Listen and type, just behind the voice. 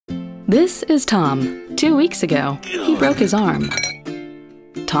This is Tom. 2 weeks ago, he broke his arm.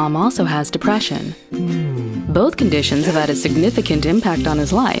 Tom also has depression. Both conditions have had a significant impact on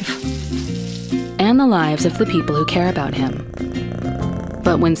his life and the lives of the people who care about him.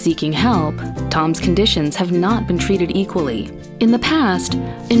 But when seeking help, Tom's conditions have not been treated equally. In the past,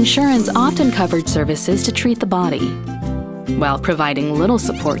 insurance often covered services to treat the body, while providing little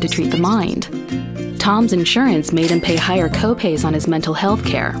support to treat the mind. Tom's insurance made him pay higher copays on his mental health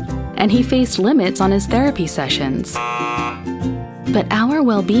care, and he faced limits on his therapy sessions. But our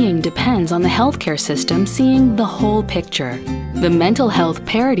well-being depends on the healthcare system seeing the whole picture. The Mental Health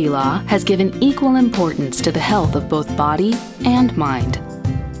Parity Law has given equal importance to the health of both body and mind.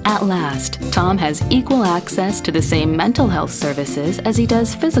 At last, Tom has equal access to the same mental health services as he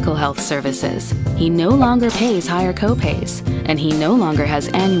does physical health services. He no longer pays higher copays, and he no longer has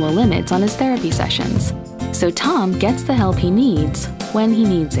annual limits on his therapy sessions. So Tom gets the help he needs when he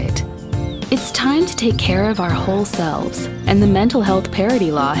needs it. It's time to take care of our whole selves, and the Mental Health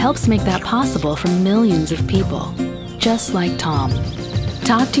Parity Law helps make that possible for millions of people, just like Tom.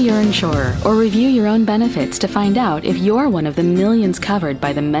 Talk to your insurer or review your own benefits to find out if you're one of the millions covered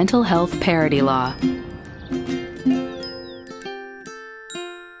by the Mental Health Parity Law.